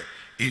same way,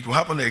 it will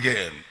happen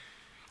again.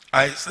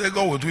 I say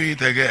God will do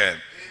it again.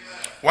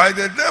 Amen. While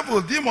the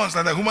devil, demons,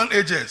 and the human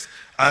agents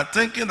are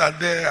thinking that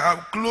they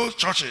have closed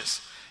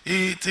churches,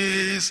 it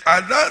is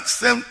at that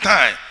same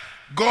time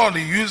God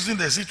is using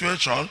the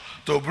situation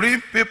to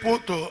bring people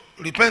to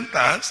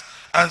repentance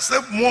and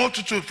save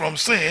multitude from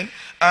sin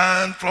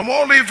and from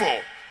all evil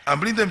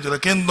and bring them to the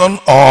kingdom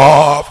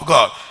of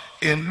God.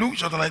 In Luke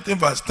chapter 19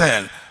 verse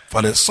 10,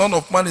 for the Son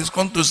of Man is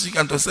come to seek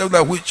and to save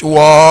that which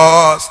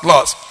was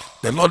lost.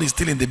 The Lord is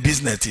still in the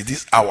business in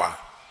this hour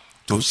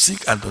to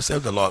seek and to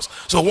save the lost.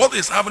 So what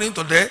is happening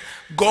today?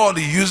 God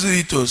is using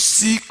it to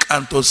seek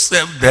and to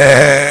save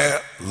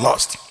the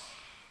lost.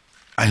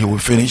 And he will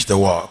finish the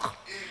work.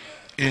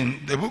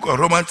 In the book of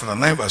Romans chapter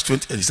 9 verse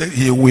 20, he said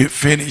he will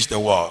finish the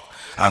work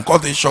and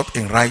cut it short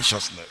in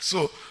righteousness.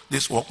 So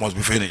this work must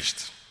be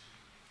finished.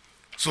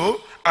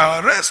 So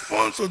our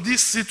response to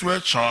this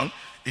situation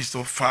is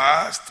to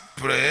fast,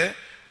 pray,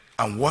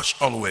 and watch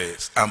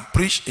always, and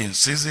preach in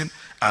season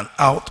and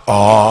out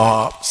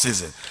of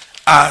season.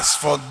 As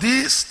for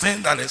this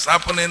thing that is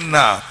happening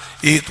now,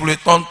 it will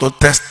turn to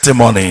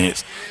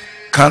testimonies.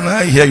 Can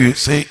I hear you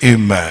say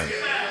amen?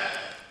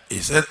 He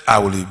said, I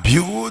will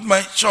build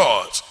my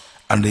church,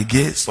 and the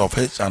gates of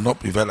hell shall not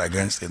prevail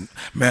against it.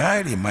 May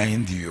I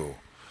remind you,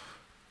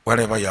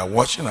 wherever you are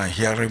watching and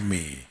hearing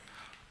me,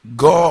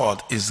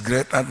 God is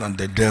greater than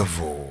the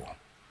devil,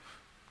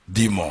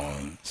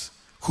 demons,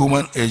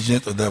 human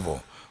agents of the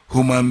devil,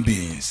 human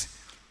beings,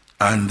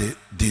 and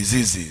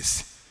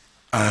diseases,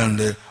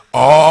 and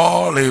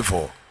all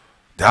evil.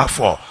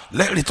 Therefore,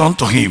 let it turn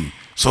to him,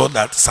 so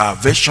that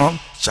salvation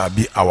shall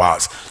be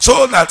ours,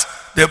 so that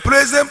the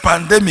present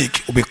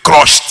pandemic will be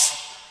crushed.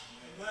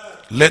 Amen.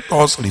 Let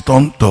us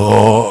return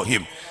to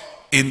him.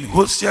 In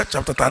Hosea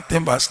chapter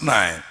 13 verse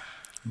 9,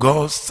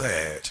 God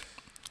said,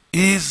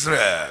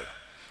 Israel,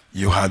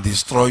 you have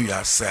destroyed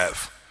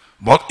yourself,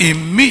 but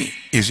in me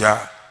is your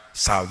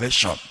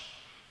salvation.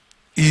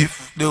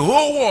 If the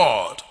whole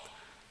world,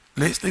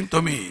 listen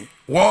to me,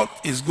 what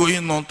is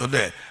going on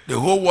today, the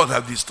whole world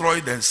have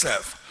destroyed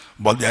themselves,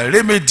 but the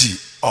remedy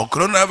of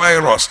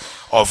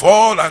coronavirus, of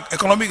all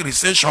economic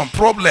recession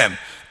problem,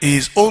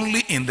 is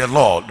only in the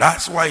Lord.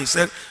 That's why he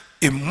said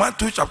in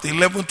Matthew chapter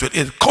 11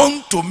 28,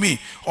 come to me,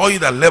 all you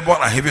that labor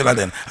and heavy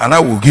laden, and I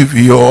will give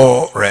you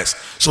your rest.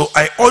 So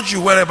I urge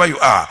you, wherever you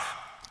are,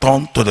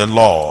 turn to the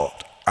Lord,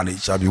 and it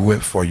shall be well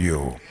for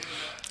you,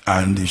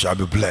 and you shall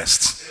be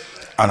blessed,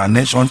 and a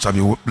nation shall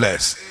be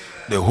blessed,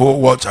 the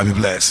whole world shall be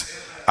blessed,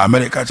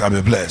 America shall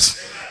be blessed,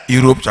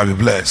 Europe shall be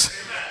blessed,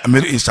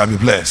 Middle East shall be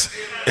blessed,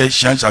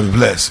 Asian shall be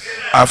blessed,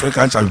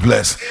 African shall be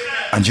blessed,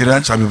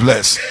 Nigerian shall be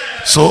blessed.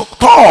 So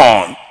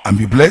turn and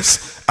be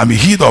blessed and be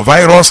healed of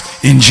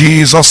virus in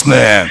Jesus'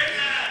 name.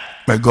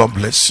 May God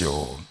bless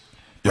you.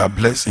 You are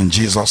blessed in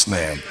Jesus'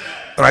 name.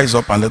 Rise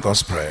up and let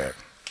us pray.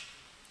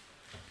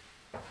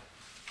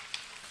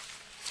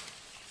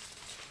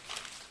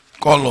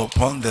 Call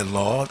upon the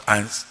Lord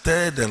and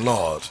stay the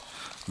Lord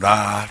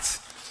that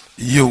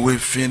you will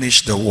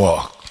finish the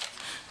work.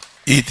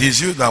 It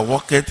is you that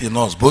worketh in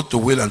us, both to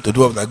will and to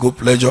do of thy good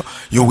pleasure.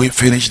 You will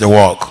finish the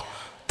work.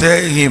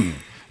 Tell him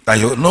that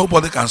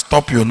nobody can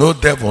stop you, no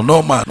devil,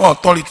 no man, no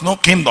authority, no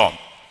kingdom.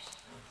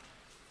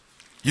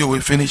 You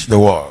will finish the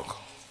work.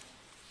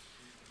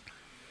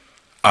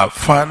 Our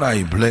Father,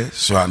 I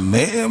bless your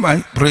name,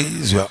 I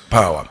praise your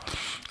power.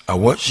 I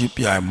worship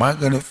you, I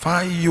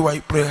magnify you, I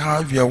pray,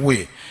 have your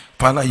way.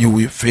 Father, you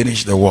will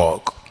finish the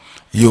work.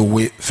 You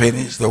will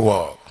finish the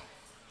work.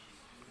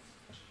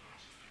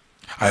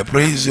 I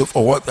praise you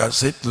for what I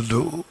said to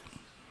do.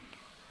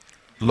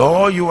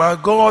 Lord, you are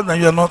God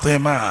and you are not a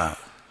man.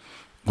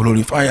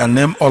 Glorify your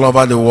name all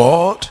over the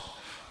world.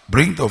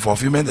 Bring to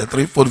fulfillment the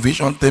threefold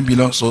vision, 10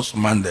 billion souls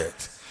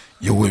mandate.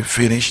 You will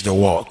finish the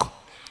work.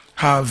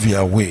 Have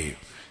your way.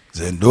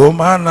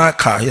 Zendomana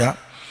kaya.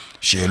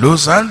 Shelu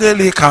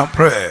Sandeli can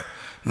pray.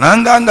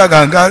 Nanganga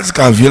Gangas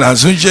can Vila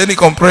Zunjeni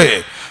can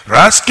pray.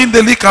 Raskin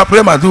Deli can pray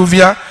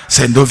Maduvia.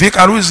 Sendovi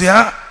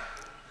Karuzia.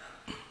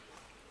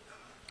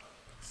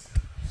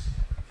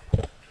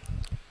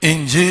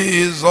 In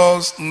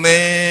Jesus'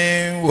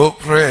 name we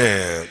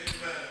pray.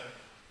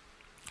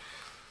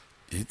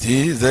 It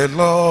is the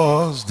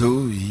Lord's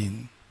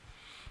doing.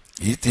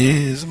 It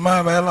is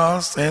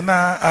marvelous in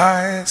our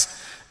eyes.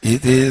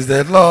 It is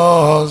the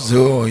Lord's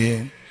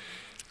doing.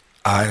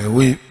 I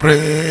will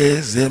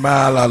praise him,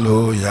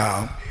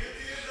 hallelujah.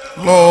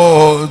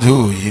 Lord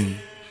doing.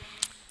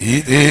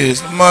 It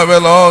is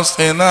marvelous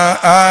in our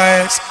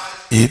eyes.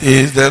 It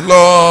is the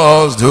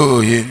Lord's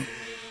doing.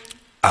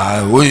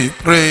 I will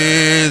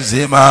praise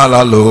him,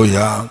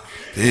 hallelujah.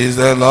 It is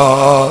the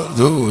Lord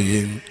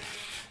doing.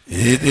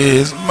 It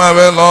is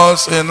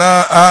marvelous in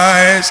our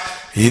eyes.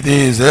 It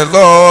is the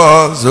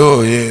Lord's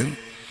doing.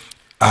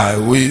 I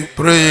will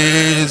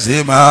praise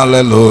him,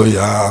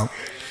 hallelujah.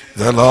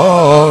 The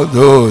Lord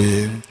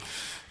doing.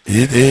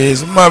 It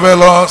is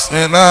marvelous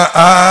in our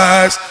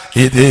eyes.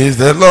 It is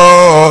the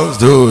Lord's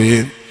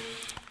doing.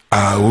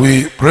 I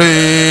will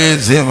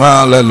praise him,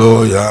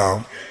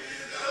 hallelujah.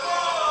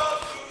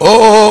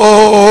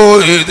 Oh,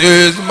 it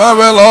is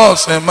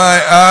marvelous in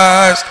my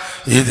eyes.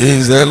 It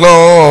is the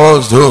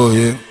Lord's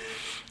doing.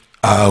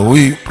 I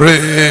will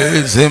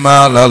praise him,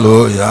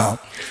 hallelujah.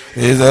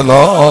 It is the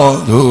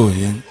Lord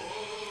doing.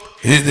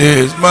 It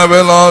is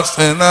marvelous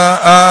in our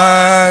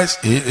eyes.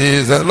 It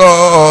is the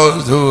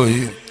Lord's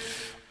doing.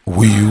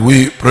 We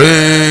will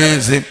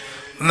praise him.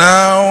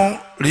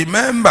 Now,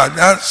 remember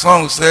that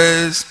song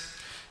says,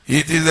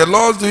 it is the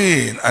Lord's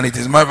doing and it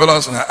is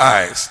marvelous in our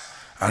eyes.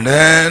 And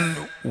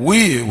then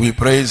we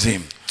praise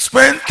him.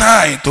 Spend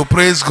time to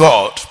praise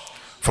God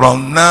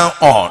from now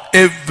on,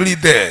 every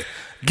day.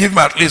 Give him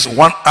at least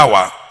 1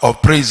 hour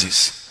of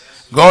praises.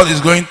 God is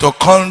going to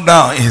come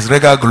down in his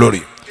regular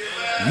glory.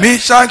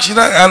 Meshach,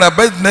 Shadrach, and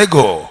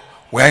Abednego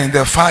were in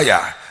the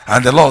fire,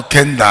 and the Lord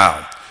came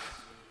down.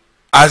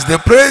 As they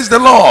praised the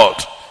Lord,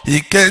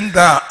 he came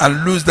down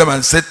and loosed them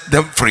and set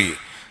them free.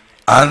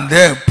 And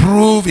then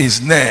prove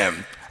his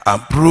name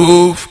and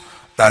prove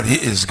that he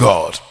is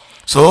God.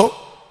 So,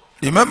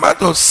 remember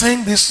to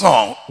sing this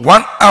song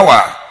 1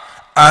 hour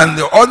and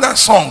the other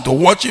song to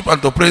worship and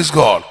to praise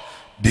God.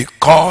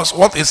 Because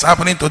what is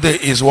happening today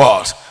is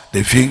what?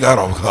 The finger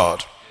of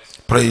God.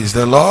 Praise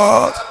the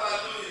Lord.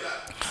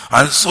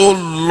 And so,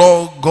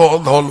 Lord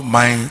God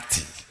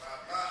Almighty,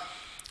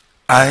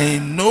 I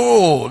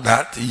know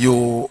that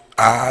you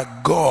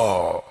are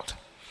God.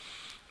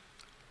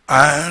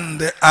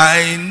 And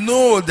I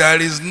know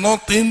there is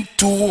nothing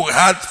too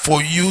hard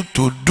for you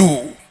to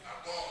do.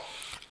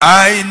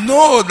 I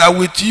know that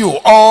with you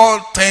all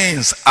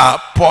things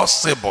are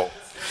possible.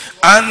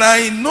 And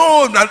I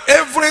know that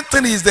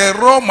everything is the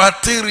raw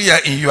material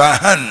in your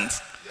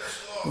hands.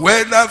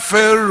 Whether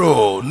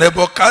Pharaoh,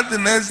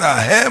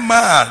 Nebuchadnezzar,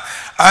 Haman,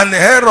 and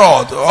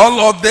Herod, all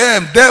of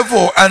them,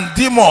 devil and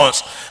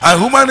demons, and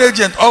human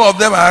agent, all of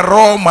them are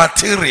raw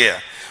material.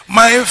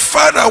 My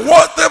Father,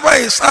 whatever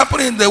is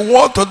happening in the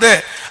world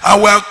today, I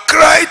will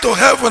cry to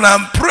heaven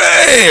and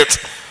pray it,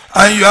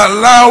 and you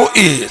allow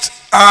it.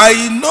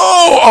 I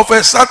know of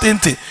a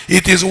certainty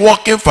it is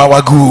working for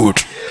our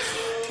good.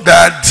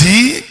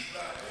 Daddy,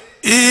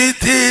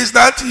 it is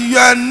that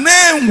your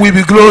name will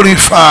be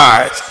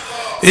glorified.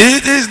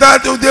 It is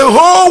that the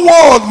whole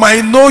world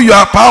might know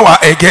your power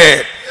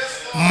again.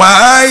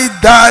 My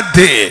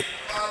Daddy,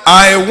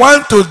 I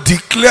want to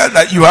declare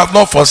that you have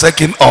not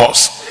forsaken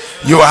us.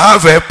 You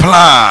have a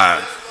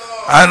plan,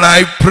 and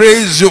I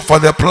praise you for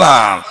the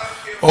plan.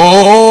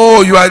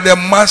 Oh, you are the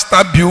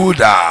master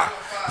builder.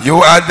 You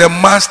are the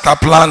master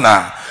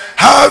planner.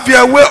 Have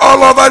your way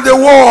all over the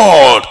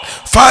world.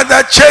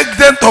 Father, check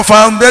them to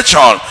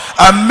foundation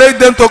and make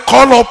them to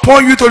call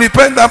upon you to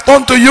repent and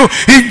turn to you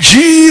in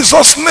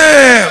Jesus'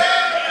 name.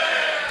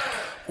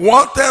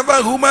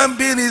 Whatever human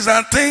beings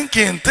are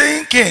thinking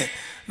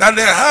that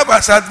they have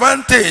as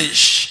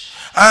advantage,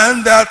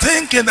 and they are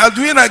thinking that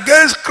doing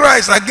against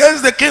Christ,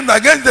 against the kingdom,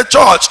 against the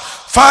church,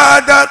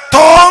 Father,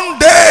 turn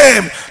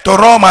them to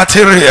raw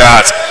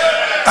materials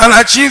and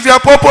achieve your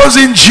purpose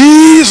in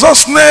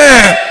Jesus'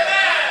 name.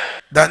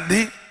 That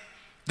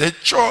the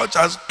church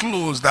has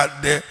closed,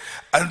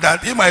 and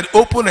that he might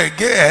open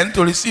again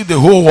to receive the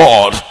whole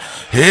world.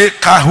 Hey,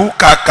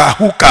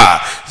 kahuka.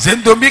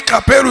 Zendomi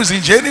kaperus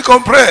in Jenny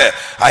compre.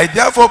 I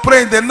therefore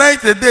pray in the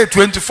night, the day,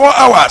 24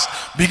 hours.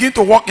 Begin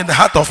to walk in the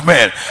heart of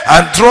men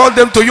and draw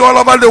them to you all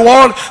over the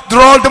world.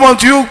 Draw them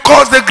unto you.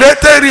 Cause the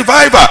greater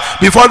revival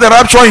before the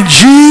rapture in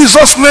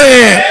Jesus'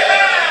 name.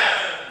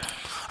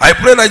 I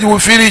pray that you will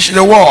finish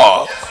the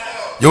work.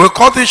 You will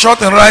cut it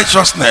short in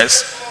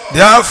righteousness.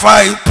 Therefore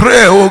I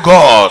pray, O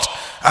God,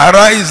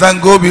 arise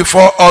and go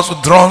before us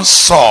with drawn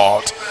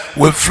sword.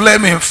 with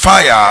flaming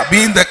fire,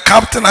 being the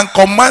captain and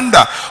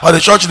commander of the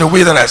church in the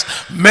wilderness.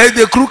 Make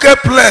the crooked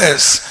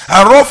place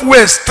and rough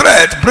ways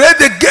straight. Break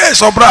the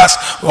gates of brass.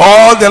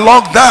 All the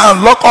lock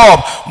down, lock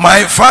up.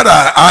 My Father,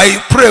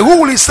 I pray,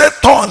 who will set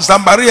thorns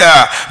and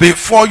barrier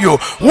before you?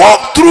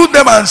 Walk through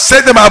them and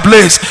set them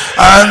ablaze.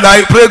 And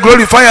I pray,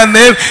 glorify your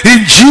name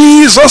in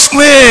Jesus'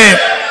 name.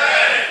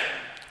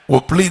 We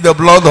plead the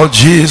blood of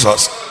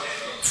Jesus.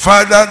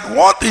 Father,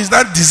 what is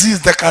that disease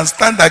that can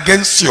stand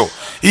against you?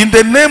 In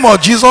the name of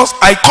Jesus,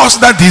 I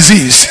curse that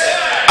disease.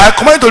 I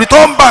command to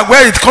return back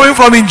where it's coming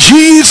from in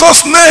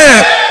Jesus'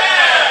 name.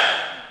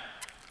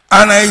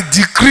 And I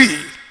decree,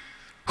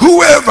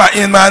 whoever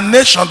in my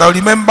nation that will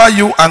remember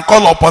you and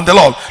call upon the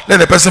Lord,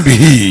 let the person be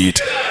healed.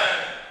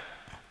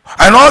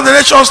 And all the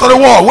nations of the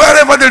world,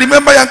 wherever they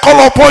remember you and call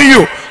upon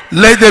you,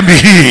 let them be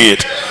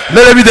healed.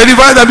 Let them be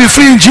delivered and be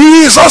free in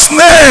Jesus'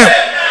 name.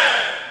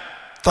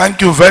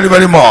 Thank you very,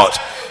 very much.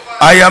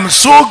 I am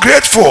so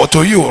grateful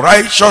to you,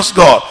 righteous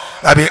God,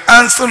 that be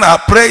answering our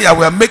prayer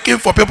we are making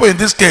for people in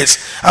this case,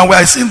 and we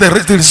are seeing the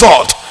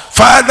result.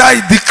 Father, I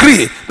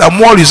decree that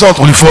more results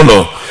will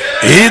follow.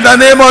 In the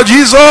name of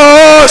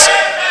Jesus.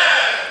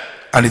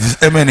 And it is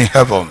amen in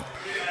heaven.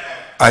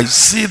 I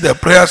see the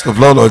prayers of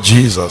the Lord of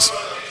Jesus.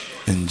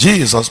 In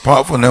Jesus'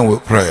 powerful name we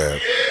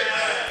pray.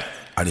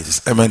 And it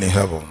is amen in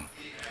heaven.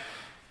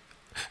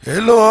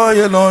 ELOI,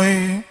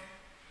 ELOI.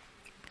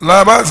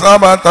 LAMA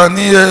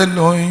SABACHTHANI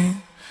ELOI.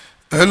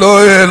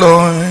 ELOI,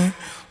 ELOI.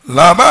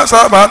 LAMA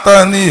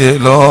SABACHTHANI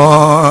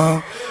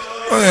ELOI.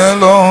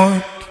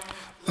 ELOI.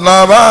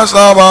 LAMA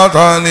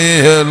SABACHTHANI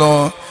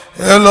ELOI.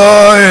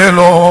 ELOI,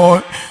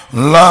 ELOI.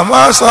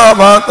 LAMA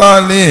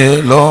SABACHTHANI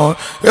ELOI.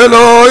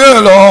 ELOI,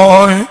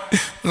 ELOI.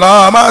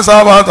 LAMA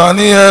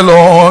SABACHTHANI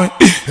ELOI.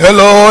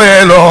 ELOI,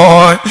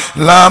 ELOI.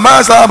 LAMA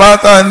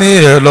SABACHTHANI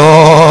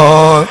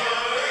ELOI.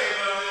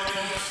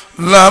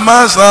 LAMA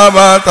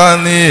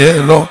SABACHTHANI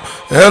ELOI.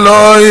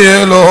 ELOI,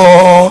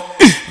 ELOI.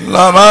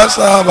 LAMA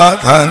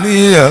SABACHTHANI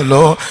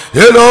ELOI.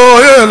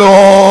 ELOI,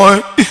 ELOI.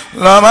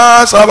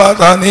 LAMA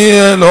SABACHTHANI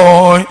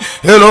ELOI.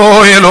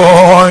 ELOI,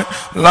 ELOI.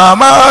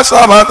 LAMA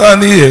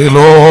SABACHTHANI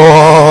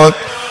ELOI.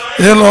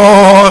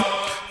 ELOI.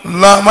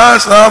 LAMA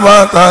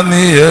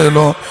SABACHTHANI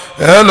ELOI.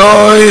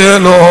 ELOI,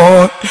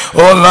 ELOI.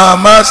 Oh,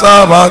 LAMA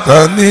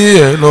SABACHTHANI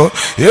ELOI.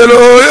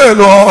 ELOI,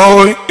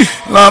 ELOI.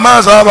 LAMA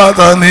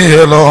SABACHTHANI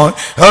ELOI.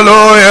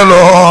 ELOI,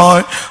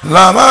 ELOI.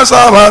 LAMA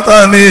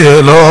SABACHTHANI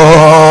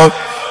ELOI.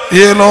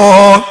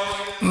 ELOI.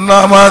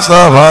 LAMA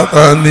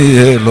SABACHTHANI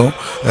ELOI.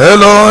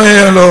 ELOI,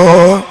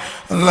 ELOI.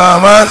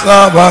 LAMA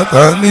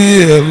SABACHTHANI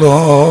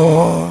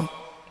ELOI.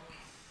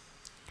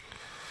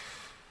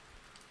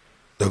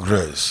 The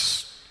grace.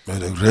 May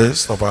the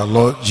grace of our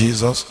Lord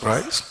Jesus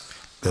Christ,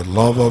 the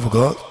love of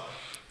God,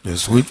 the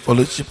sweet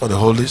fellowship of the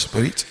Holy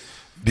Spirit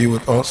be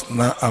with us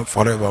now and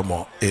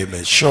forevermore.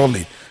 Amen.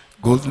 Surely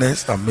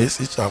goodness and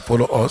mercy shall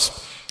follow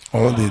us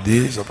all the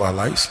days of our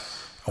lives,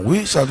 and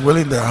we shall dwell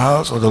in the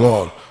house of the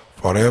Lord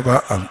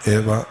forever and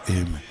ever.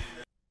 Amen.